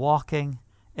walking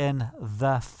in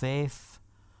the faith?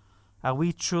 Are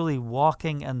we truly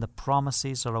walking in the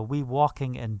promises, or are we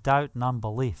walking in doubt and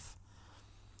unbelief?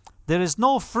 There is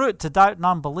no fruit to doubt and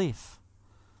unbelief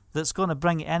that's going to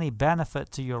bring any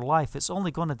benefit to your life. It's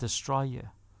only going to destroy you.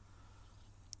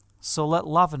 So let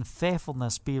love and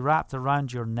faithfulness be wrapped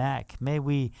around your neck. May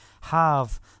we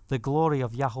have the glory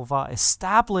of Yahovah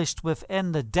established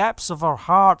within the depths of our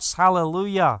hearts.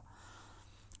 Hallelujah.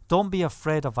 Don't be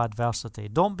afraid of adversity.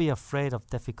 Don't be afraid of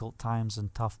difficult times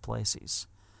and tough places.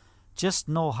 Just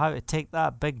know how to take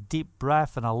that big deep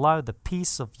breath and allow the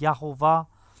peace of Yahovah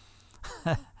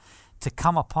to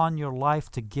come upon your life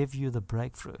to give you the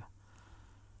breakthrough.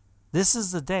 This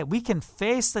is the day. We can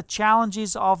face the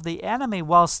challenges of the enemy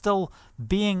while still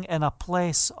being in a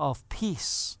place of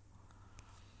peace.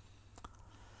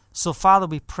 So, Father,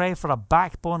 we pray for a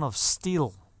backbone of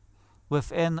steel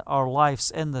within our lives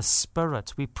in the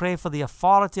Spirit. We pray for the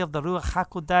authority of the Ruach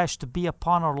HaKodesh to be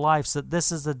upon our lives, that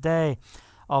this is a day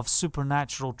of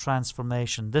supernatural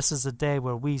transformation. This is a day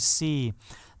where we see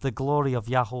the glory of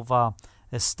Yahovah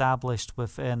established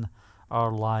within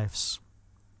our lives.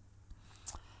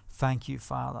 Thank you,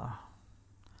 Father.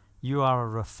 You are a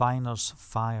refiner's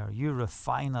fire. You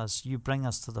refine us. You bring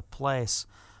us to the place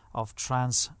of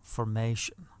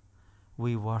transformation.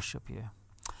 We worship you.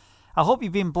 I hope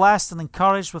you've been blessed and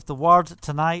encouraged with the word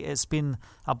tonight. It's been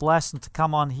a blessing to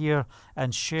come on here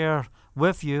and share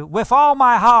with you with all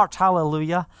my heart.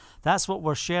 Hallelujah. That's what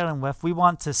we're sharing with. We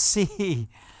want to see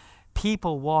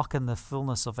people walk in the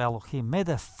fullness of Elohim. May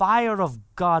the fire of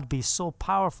God be so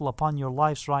powerful upon your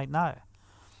lives right now.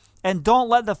 And don't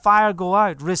let the fire go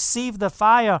out. Receive the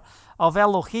fire of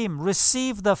Elohim.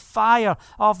 Receive the fire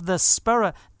of the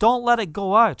Spirit. Don't let it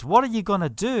go out. What are you going to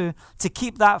do to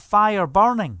keep that fire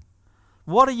burning?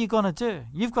 What are you going to do?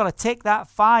 You've got to take that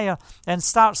fire and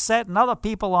start setting other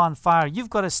people on fire. You've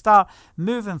got to start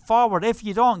moving forward. If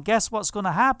you don't, guess what's going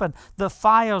to happen? The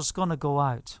fire's going to go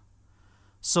out.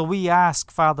 So we ask,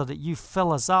 Father, that you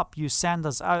fill us up, you send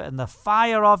us out in the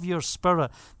fire of your Spirit,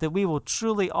 that we will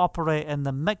truly operate in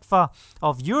the mikvah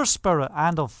of your Spirit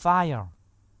and of fire.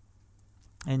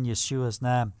 In Yeshua's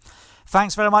name.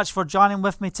 Thanks very much for joining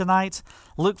with me tonight.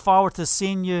 Look forward to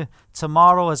seeing you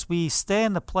tomorrow as we stay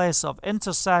in the place of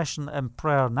intercession and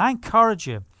prayer. And I encourage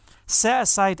you, set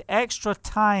aside extra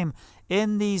time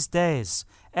in these days,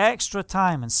 extra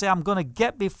time, and say, I'm going to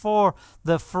get before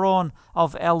the throne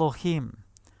of Elohim.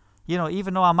 You know,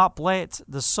 even though I'm up late,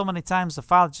 there's so many times the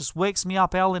Father just wakes me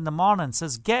up early in the morning and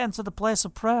says, get into the place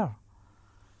of prayer.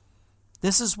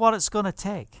 This is what it's going to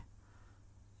take.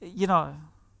 You know,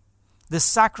 the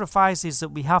sacrifices that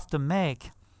we have to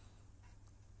make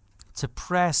to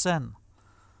press in.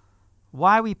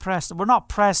 Why are we pressing? We're not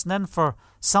pressing in for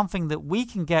something that we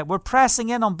can get. We're pressing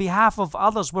in on behalf of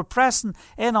others. We're pressing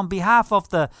in on behalf of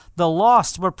the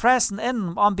lost. We're pressing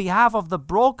in on behalf of the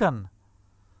broken.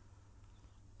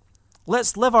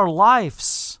 Let's live our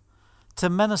lives to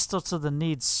minister to the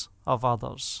needs of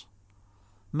others.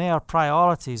 May our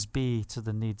priorities be to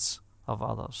the needs of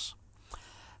others.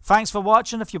 Thanks for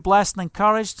watching. If you're blessed and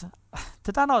encouraged,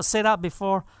 did I not say that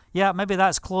before? Yeah, maybe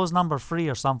that's close number 3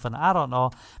 or something. I don't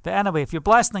know. But anyway, if you're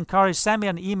blessed and encouraged, send me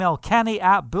an email,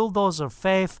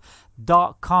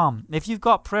 kenny@bulldozerfaith.com. If you've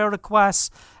got prayer requests,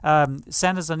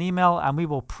 send us an email and we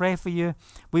will pray for you.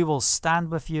 We will stand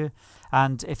with you.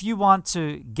 And if you want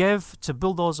to give to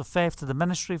Bulldozer Faith, to the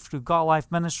ministry through God Life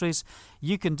Ministries,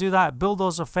 you can do that at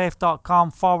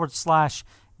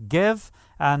bulldozerfaith.com/give.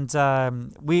 And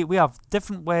we have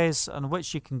different ways in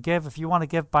which you can give. If you want to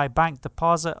give by bank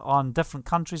deposit on different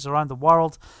countries around the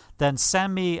world, then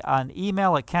send me an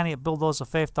email at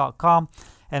kenny@bulldozerfaith.com,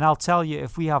 and I'll tell you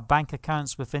if we have bank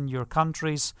accounts within your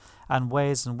countries and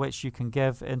ways in which you can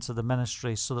give into the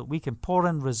ministry so that we can pour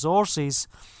in resources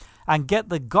and get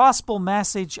the gospel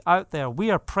message out there.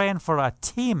 We are praying for a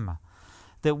team,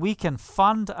 that we can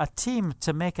fund a team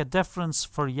to make a difference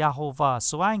for Yahovah.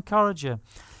 So I encourage you,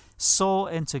 sow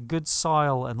into good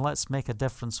soil and let's make a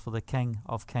difference for the King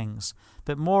of Kings.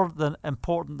 But more than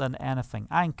important than anything,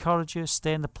 I encourage you,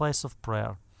 stay in the place of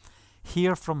prayer.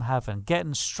 Hear from heaven. Get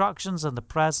instructions in the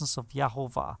presence of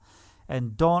Yahovah.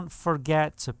 And don't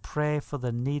forget to pray for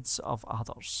the needs of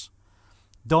others.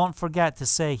 Don't forget to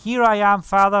say, here I am,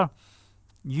 Father.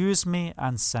 Use me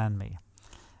and send me.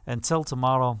 Until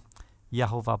tomorrow,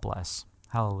 Yahovah bless.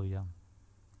 Hallelujah.